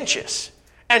contentious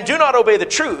and do not obey the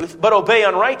truth, but obey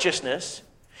unrighteousness,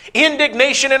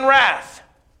 indignation and wrath,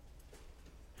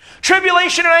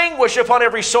 tribulation and anguish upon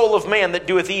every soul of man that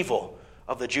doeth evil,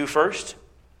 of the Jew first,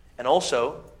 and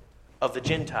also of the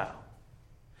Gentile.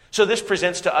 So this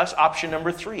presents to us option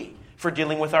number 3 for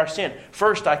dealing with our sin.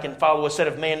 First, I can follow a set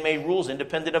of man-made rules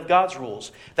independent of God's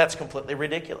rules. That's completely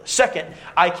ridiculous. Second,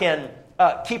 I can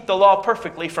keep the law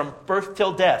perfectly from birth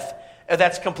till death.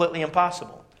 That's completely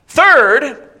impossible.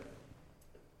 Third,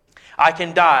 I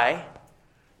can die,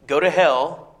 go to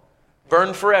hell,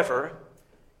 burn forever,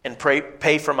 and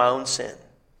pay for my own sin.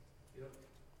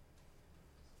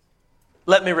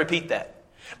 Let me repeat that.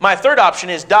 My third option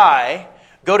is die,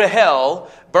 go to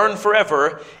hell, burn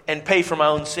forever, and pay for my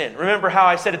own sin. Remember how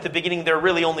I said at the beginning there are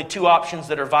really only 2 options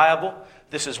that are viable?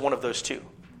 This is one of those 2.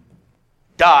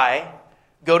 Die,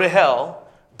 go to hell,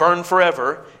 burn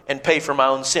forever, and pay for my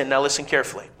own sin. Now listen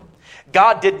carefully.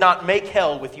 God did not make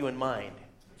hell with you in mind.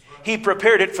 He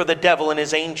prepared it for the devil and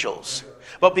his angels.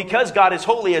 But because God is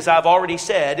holy, as I've already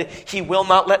said, He will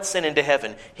not let sin into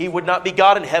heaven. He would not be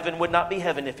God, and heaven would not be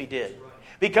heaven if He did.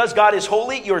 Because God is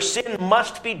holy, your sin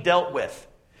must be dealt with.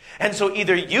 And so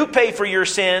either you pay for your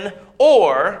sin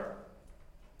or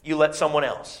you let someone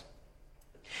else.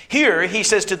 Here he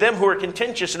says to them who are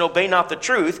contentious and obey not the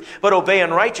truth, but obey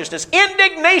unrighteousness,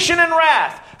 indignation and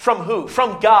wrath. From who?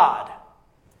 From God.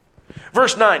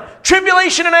 Verse 9,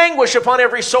 tribulation and anguish upon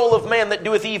every soul of man that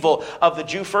doeth evil, of the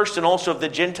Jew first and also of the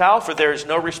Gentile, for there is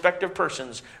no respect of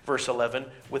persons, verse 11,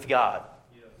 with God.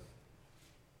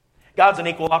 God's an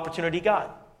equal opportunity God.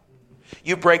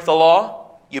 You break the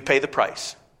law, you pay the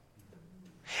price.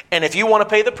 And if you want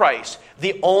to pay the price,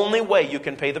 the only way you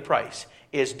can pay the price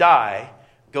is die,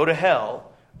 go to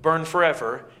hell, burn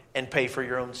forever, and pay for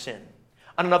your own sin.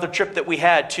 On another trip that we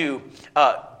had to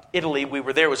Italy, we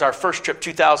were there. It was our first trip,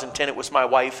 2010. It was my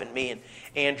wife and me and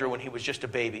Andrew when he was just a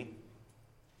baby.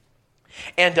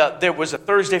 And there was a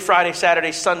Thursday, Friday,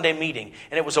 Saturday, Sunday meeting.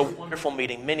 And it was a wonderful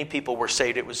meeting. Many people were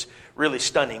saved. It was really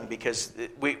stunning because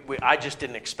I just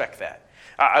didn't expect that.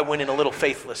 I went in a little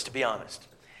faithless, to be honest.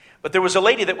 But there was a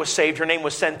lady that was saved. Her name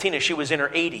was Santina. She was in her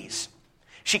 80s.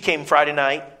 She came Friday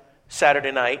night,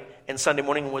 Saturday night, and Sunday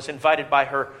morning and was invited by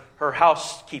her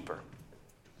housekeeper.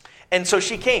 And so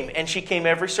she came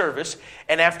every service,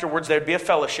 and afterwards there'd be a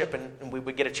fellowship, and we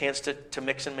would get a chance to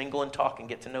mix and mingle and talk and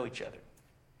get to know each other.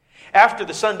 After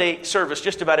the Sunday service,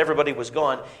 just about everybody was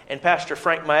gone, and Pastor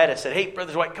Frank Maeda said, "Hey,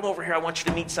 Brother Dwight, come over here. I want you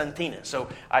to meet Santina." So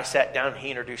I sat down, and he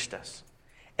introduced us.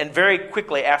 And very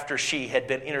quickly after she had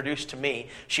been introduced to me,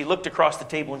 she looked across the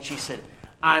table and she said,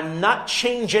 "I'm not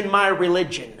changing my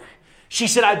religion." She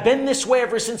said, "I've been this way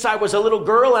ever since I was a little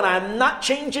girl, and I'm not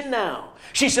changing now."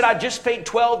 She said, "I just paid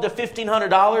 $1,200 to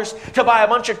 $1,500 to buy a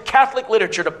bunch of Catholic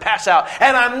literature to pass out,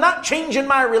 and I'm not changing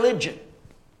my religion."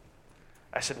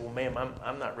 I said, "Well, ma'am,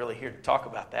 I'm not really here to talk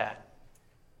about that.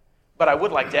 But I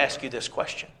would like to ask you this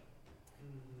question.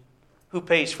 Who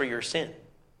pays for your sin?"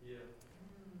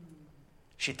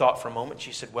 She thought for a moment.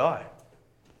 She said, well,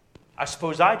 I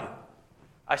suppose I do.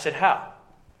 I said, how?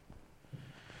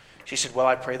 She said, well,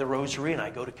 I pray the rosary, and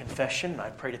I go to confession, and I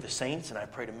pray to the saints, and I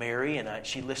pray to Mary. And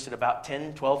she listed about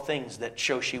 10, 12 things that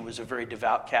show she was a very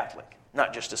devout Catholic,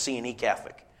 not just a C&E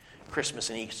Catholic. Christmas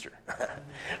and Easter.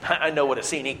 I know what a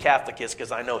C&E Catholic is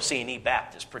because I know C&E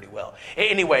Baptist pretty well.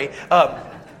 Anyway,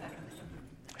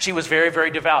 she was very, very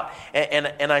devout.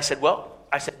 And I said,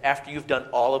 after you've done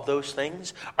all of those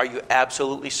things, are you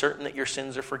absolutely certain that your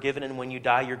sins are forgiven and when you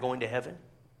die, you're going to heaven?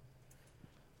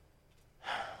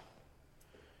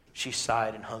 She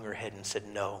sighed and hung her head and said,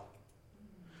 no.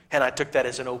 And I took that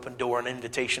as an open door, an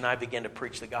invitation. I began to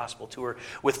preach the gospel to her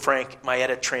with Frank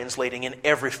Maeda translating in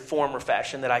every form or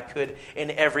fashion that I could,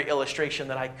 in every illustration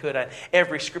that I could,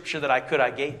 every scripture that I could,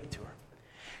 I gave it to her.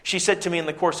 She said to me in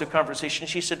the course of conversation,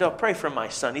 she said, oh, pray for my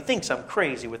son. He thinks I'm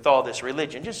crazy with all this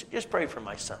religion. Just pray for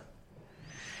my son.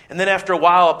 And then after a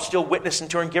while, I'm still witnessing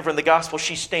to her and giving her the gospel.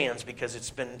 She stands because it's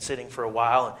been sitting for a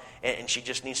while and she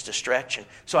just needs to stretch. And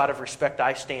so out of respect,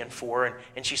 I stand for her.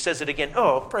 And she says it again,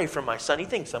 oh, pray for my son. He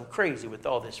thinks I'm crazy with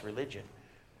all this religion.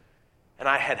 And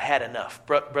I had had enough.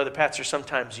 Brother Patzer,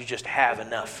 sometimes you just have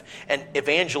enough. And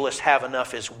evangelists have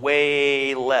enough is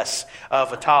way less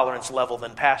of a tolerance level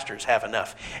than pastors have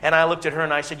enough. And I looked at her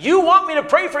and I said, you want me to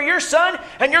pray for your son?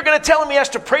 And you're going to tell him he has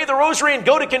to pray the rosary and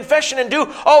go to confession and do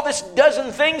all this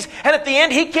dozen things? And at the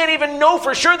end, he can't even know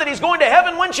for sure that he's going to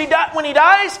heaven when he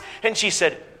dies? And she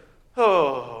said,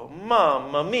 oh,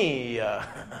 Mamma Mia.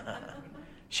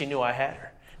 She knew I had her.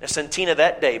 Now, Santina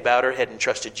that day bowed her head and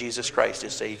trusted Jesus Christ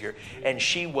as Savior. And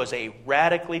she was a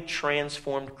radically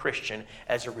transformed Christian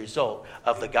as a result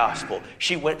of the gospel.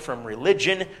 She went from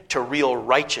religion to real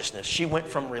righteousness. She went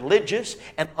from religious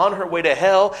and on her way to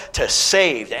hell to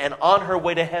saved and on her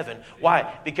way to heaven.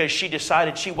 Why? Because she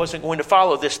decided she wasn't going to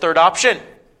follow this third option.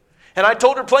 And I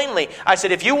told her plainly, I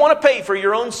said, if you want to pay for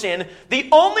your own sin, the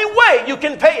only way you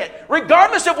can pay it,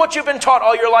 regardless of what you've been taught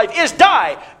all your life, is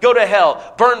die, go to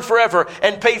hell, burn forever,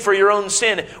 and pay for your own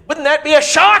sin. Wouldn't that be a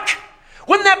shock?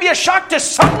 Wouldn't that be a shock to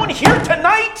someone here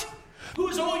tonight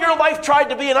who's all your life tried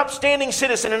to be an upstanding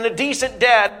citizen and a decent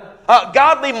dad,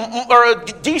 godly or a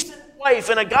decent wife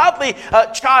and a godly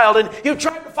child, and you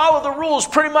tried to follow the rules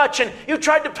pretty much, and you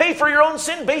tried to pay for your own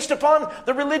sin based upon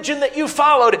the religion that you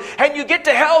followed, and you get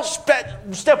to hell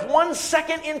step 1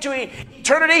 second into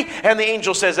eternity, and the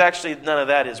angel says, actually, none of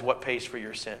that is what pays for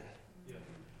your sin.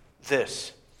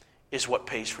 This is what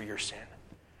pays for your sin.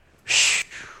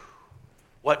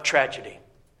 What tragedy.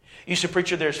 You said,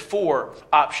 preacher, there's 4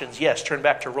 options. Yes, turn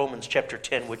back to Romans chapter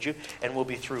 10, would you? And we'll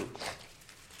be through.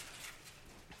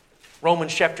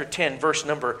 Romans chapter 10, verse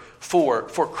number 4.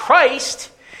 For Christ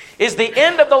is the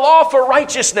end of the law for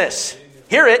righteousness.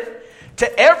 Hear it.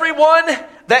 To everyone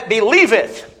that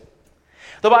believeth.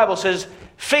 The Bible says,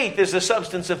 faith is the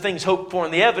substance of things hoped for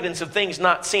and the evidence of things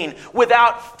not seen.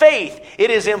 Without faith,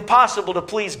 it is impossible to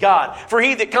please God. For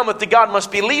he that cometh to God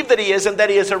must believe that he is, and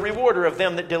that he is a rewarder of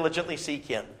them that diligently seek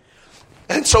him.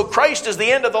 And so Christ is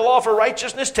the end of the law for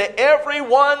righteousness to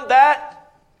everyone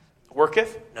that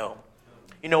worketh? No.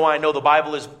 You know why I know the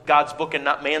Bible is God's book and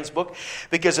not man's book?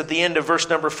 Because at the end of verse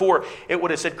number 4, it would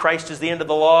have said Christ is the end of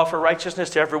the law for righteousness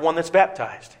to everyone that's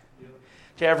baptized,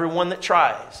 to everyone that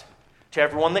tries, to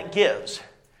everyone that gives,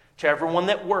 to everyone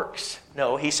that works.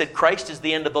 No, he said Christ is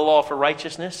the end of the law for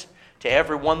righteousness to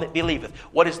everyone that believeth.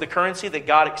 What is the currency that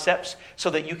God accepts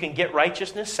so that you can get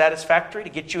righteousness satisfactory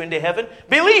to get you into heaven?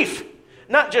 Belief.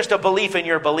 Not just a belief in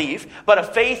your belief, but a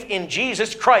faith in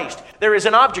Jesus Christ. There is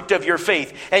an object of your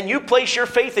faith, and you place your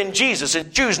faith in Jesus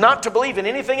and choose not to believe in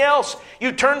anything else.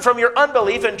 You turn from your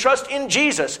unbelief and trust in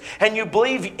Jesus, and you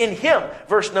believe in Him.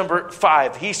 Verse number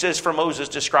 5, he says, for Moses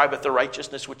describeth the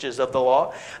righteousness which is of the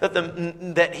law,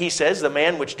 that he says, the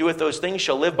man which doeth those things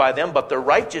shall live by them, but the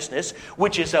righteousness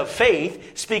which is of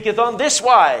faith speaketh on this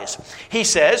wise. He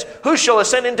says, who shall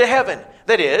ascend into heaven?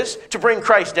 That is, to bring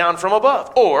Christ down from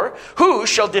above. Or, who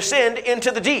shall descend into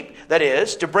the deep? That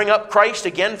is, to bring up Christ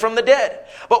again from the dead.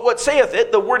 But what saith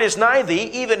it? The word is nigh thee,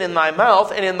 even in thy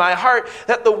mouth and in thy heart.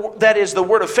 That is the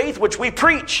word of faith which we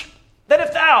preach. That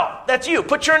if thou, that's you,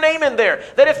 put your name in there.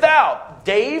 That if thou,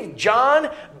 Dave, John,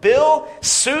 Bill,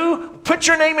 Sue, put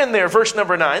your name in there. Verse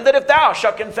number 9. That if thou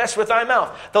shalt confess with thy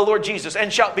mouth the Lord Jesus,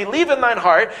 and shalt believe in thine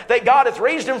heart that God hath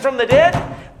raised him from the dead,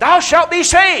 thou shalt be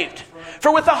saved.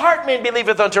 For with the heart man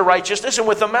believeth unto righteousness, and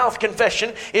with the mouth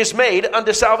confession is made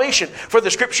unto salvation. For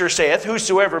the scripture saith,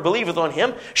 whosoever believeth on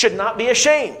him should not be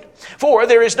ashamed. For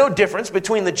there is no difference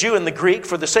between the Jew and the Greek,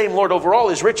 for the same Lord over all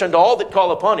is rich unto all that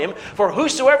call upon him. For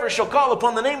whosoever shall call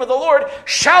upon the name of the Lord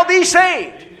shall be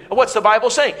saved. what's the Bible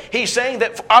saying? He's saying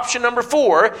that option number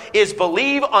 4 is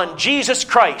believe on Jesus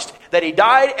Christ, that He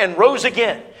died and rose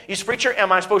again. You say, preacher,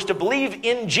 am I supposed to believe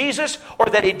in Jesus or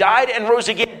that He died and rose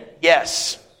again?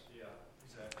 Yes.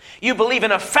 You believe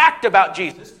in a fact about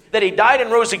Jesus, that He died and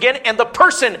rose again, and the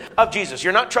person of Jesus.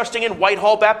 You're not trusting in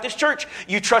Whitehall Baptist Church.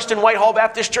 You trust in Whitehall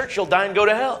Baptist Church, you'll die and go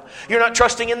to hell. You're not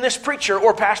trusting in this preacher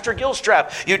or Pastor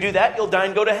Gilstrap. You do that, you'll die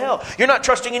and go to hell. You're not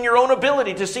trusting in your own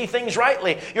ability to see things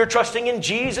rightly. You're trusting in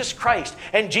Jesus Christ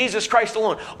and Jesus Christ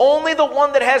alone. Only the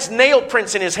one that has nail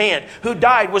prints in his hand, who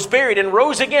died, was buried, and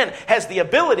rose again, has the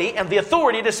ability and the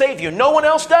authority to save you. No one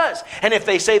else does. And if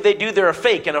they say they do, they're a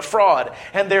fake and a fraud,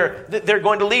 and they're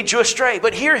going to lead you astray.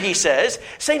 But here he says,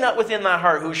 say not within thy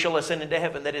heart, who shall ascend into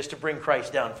heaven, that is to bring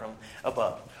Christ down from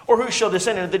above. Or who shall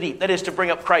descend into the deep, that is to bring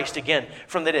up Christ again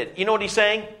from the dead. You know what he's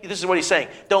saying? This is what he's saying.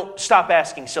 Don't stop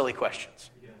asking silly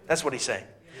questions. That's what he's saying.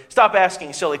 Stop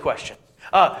asking silly questions.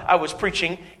 I was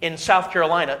preaching in South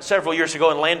Carolina several years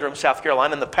ago in Landrum, South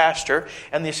Carolina, and the pastor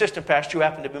and the assistant pastor, who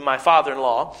happened to be my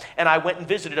father-in-law, and I went and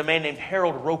visited a man named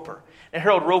Harold Roper. And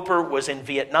Harold Roper was in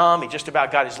Vietnam. He just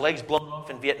about got his legs blown off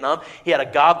in Vietnam. He had a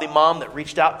godly mom that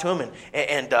reached out to him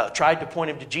and tried to point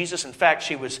him to Jesus. In fact,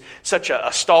 she was such a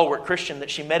stalwart Christian that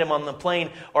she met him on the plane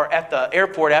or at the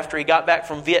airport after he got back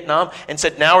from Vietnam and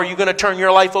said, now are you going to turn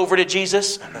your life over to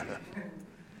Jesus?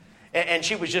 And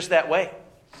she was just that way.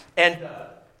 And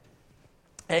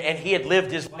he had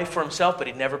lived his life for himself, but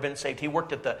he'd never been saved. He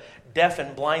worked at the Deaf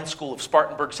and Blind School of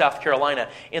Spartanburg, South Carolina,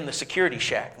 in the security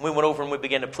shack. And we went over and we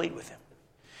began to plead with him.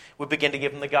 We began to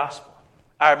give him the gospel.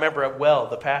 I remember it well,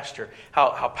 the pastor,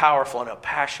 how powerful and how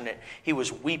passionate he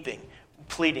was weeping,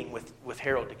 pleading with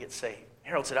Harold to get saved.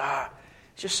 Harold said,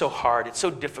 it's just so hard. It's so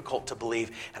difficult to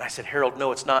believe. And I said, Harold,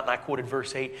 no, it's not. And I quoted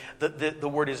verse 8. The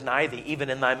word is nigh thee,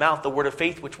 even in thy mouth, the word of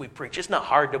faith which we preach. It's not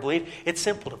hard to believe. It's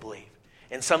simple to believe.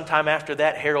 And sometime after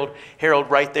that, Harold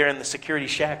right there in the security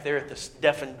shack there at the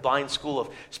Deaf and Blind School of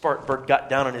Spartanburg got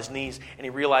down on his knees and he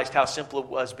realized how simple it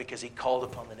was because he called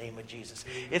upon the name of Jesus.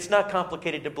 It's not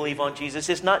complicated to believe on Jesus.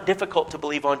 It's not difficult to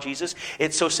believe on Jesus.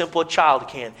 It's so simple a child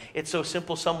can. It's so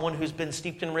simple someone who's been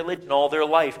steeped in religion all their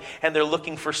life and they're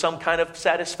looking for some kind of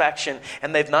satisfaction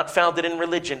and they've not found it in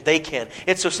religion. They can.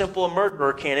 It's so simple a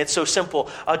murderer can. It's so simple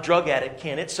a drug addict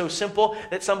can. It's so simple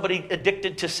that somebody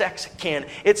addicted to sex can.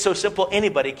 It's so simple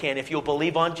anybody can. If you'll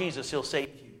believe on Jesus, He'll save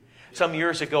you. Some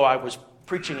years ago, I was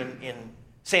preaching in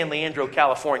San Leandro,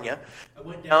 California. I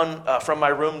went down from my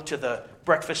room to the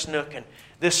breakfast nook, and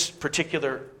this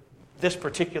particular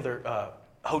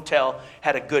hotel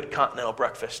had a good continental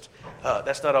breakfast.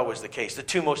 That's not always the case. The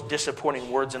two most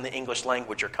disappointing words in the English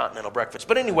language are continental breakfast.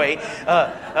 But anyway,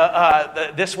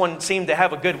 this one seemed to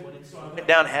have a good one. So I went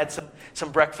down, had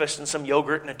some breakfast and some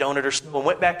yogurt and a donut or so, and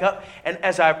went back up. And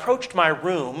as I approached my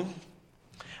room,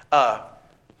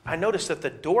 I noticed that the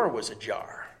door was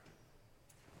ajar.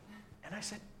 And I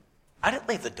said, I didn't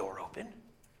leave the door open.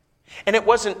 And it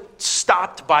wasn't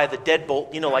stopped by the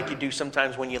deadbolt, like you do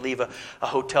sometimes when you leave a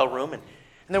hotel room. And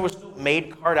there was a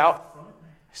maid card out front.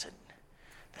 I said,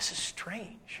 this is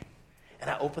strange. And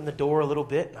I opened the door a little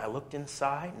bit and I looked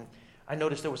inside and I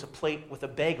noticed there was a plate with a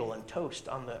bagel and toast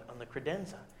on the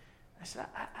credenza. I said,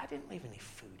 I didn't leave any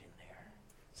food in there.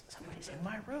 Somebody's in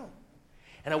my room.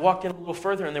 And I walked in a little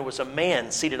further, and there was a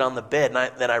man seated on the bed,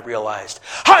 and then I realized,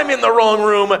 I'm in the wrong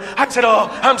room. I said,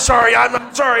 I'm sorry,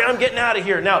 I'm getting out of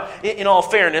here. Now, in all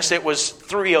fairness, it was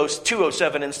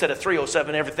 207 instead of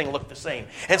 307. Everything looked the same.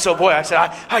 And so, boy, I said,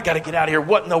 I got to get out of here.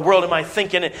 What in the world am I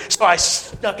thinking? And so I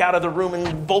snuck out of the room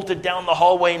and bolted down the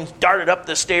hallway and darted up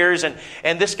the stairs,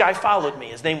 and this guy followed me.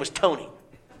 His name was Tony.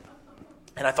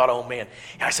 And I thought, oh, man.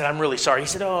 And I said, I'm really sorry. He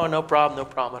said, oh, no problem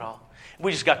at all.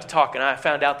 We just got to talking. I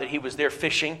found out that he was there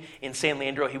fishing in San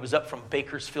Leandro. He was up from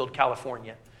Bakersfield,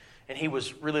 California. And he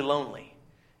was really lonely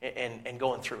and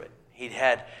going through it. He'd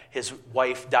had his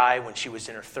wife die when she was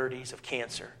in her 30s of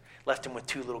cancer. Left him with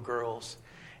 2 little girls.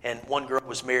 And one girl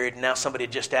was married, and now somebody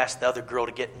had just asked the other girl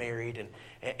to get married.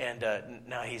 And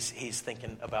now he's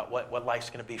thinking about what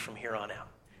life's going to be from here on out.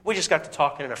 We just got to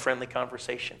talking in a friendly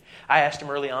conversation. I asked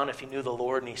him early on if he knew the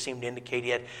Lord, and he seemed to indicate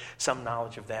he had some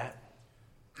knowledge of that.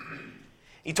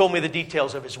 He told me the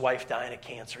details of his wife dying of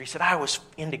cancer. He said, I was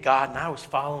into God and I was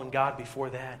following God before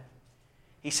that.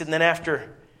 He said, and then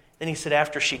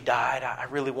after she died, I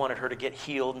really wanted her to get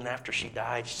healed. And after she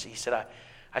died, he said,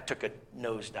 I took a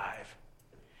nosedive.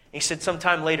 He said,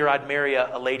 sometime later I'd marry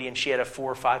a lady and she had a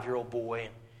 4 or 5-year-old boy.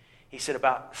 And he said,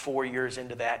 about 4 years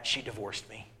into that, she divorced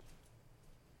me.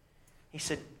 He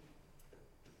said,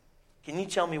 can you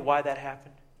tell me why that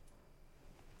happened?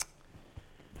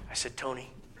 I said, Tony,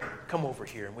 come over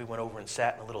here. And we went over and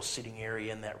sat in a little sitting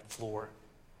area in that floor.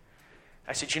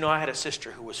 I said, you know, I had a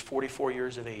sister who was 44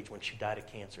 years of age when she died of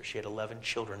cancer. She had 11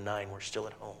 children, 9 were still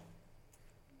at home.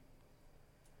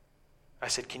 I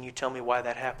said, can you tell me why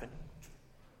that happened?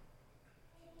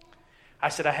 I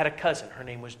said, I had a cousin. Her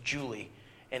name was Julie.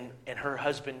 And her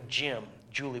husband, Jim.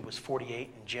 Julie was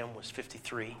 48 and Jim was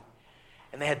 53.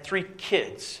 And they had 3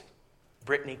 kids,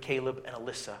 Brittany, Caleb, and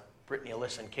Alyssa. Brittany,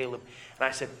 Alyssa, and Caleb. And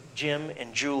I said, Jim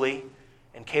and Julie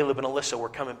and Caleb and Alyssa were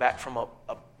coming back from a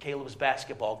Caleb's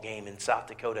basketball game in South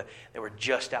Dakota. They were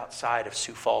just outside of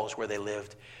Sioux Falls where they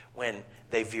lived when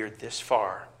they veered this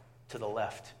far to the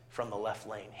left from the left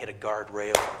lane, hit a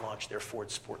guardrail, launched their Ford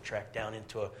Sport Track down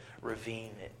into a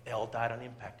ravine. They all died on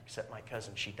impact except my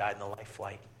cousin. She died in the life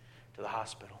flight to the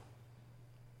hospital.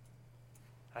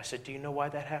 I said, do you know why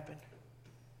that happened?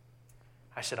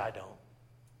 I said, I don't.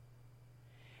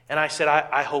 And I said,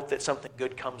 I hope that something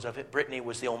good comes of it. Brittany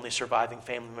was the only surviving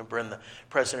family member, and the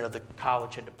president of the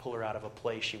college had to pull her out of a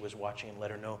play she was watching and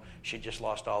let her know she just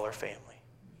lost all her family.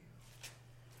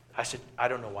 I said, I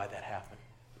don't know why that happened.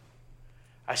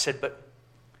 I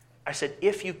said,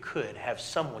 if you could have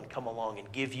someone come along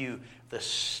and give you the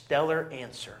stellar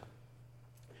answer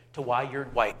to why your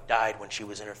wife died when she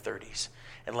was in her 30s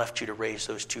and left you to raise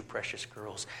those 2 precious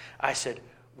girls, I said,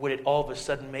 would it all of a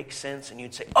sudden make sense? And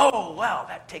you'd say, oh, wow,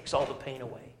 that takes all the pain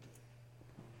away.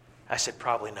 I said,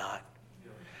 probably not.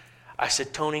 I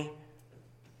said, Tony,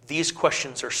 these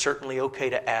questions are certainly okay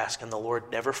to ask, and the Lord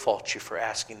never faults you for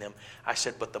asking them. I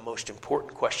said, but the most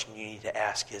important question you need to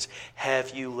ask is,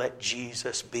 have you let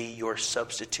Jesus be your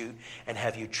substitute, and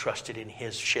have you trusted in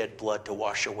his shed blood to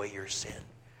wash away your sin?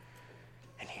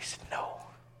 And he said, no.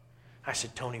 I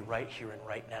said, Tony, right here and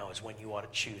right now is when you ought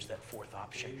to choose that 4th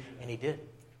option. And he did.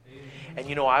 And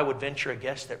you know, I would venture a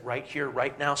guess that right here,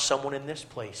 right now, someone in this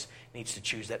place needs to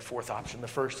choose that 4th option. The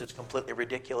first is completely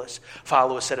ridiculous.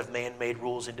 Follow a set of man-made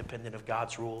rules independent of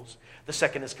God's rules. The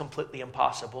second is completely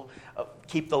impossible.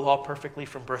 Keep the law perfectly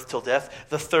from birth till death.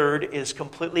 The third is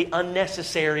completely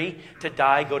unnecessary to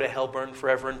die, go to hell, burn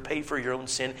forever, and pay for your own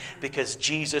sin because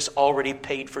Jesus already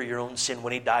paid for your own sin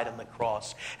when he died on the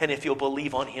cross. And if you'll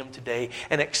believe on him today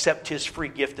and accept his free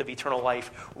gift of eternal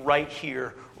life right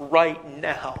here, right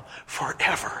now,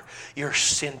 forever, your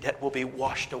sin debt will be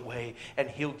washed away and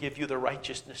he'll give you the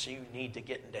righteousness you need to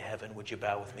get into heaven. Would you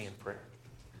bow with me in prayer?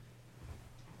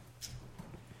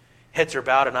 Heads are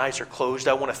bowed and eyes are closed.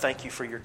 I want to thank you for your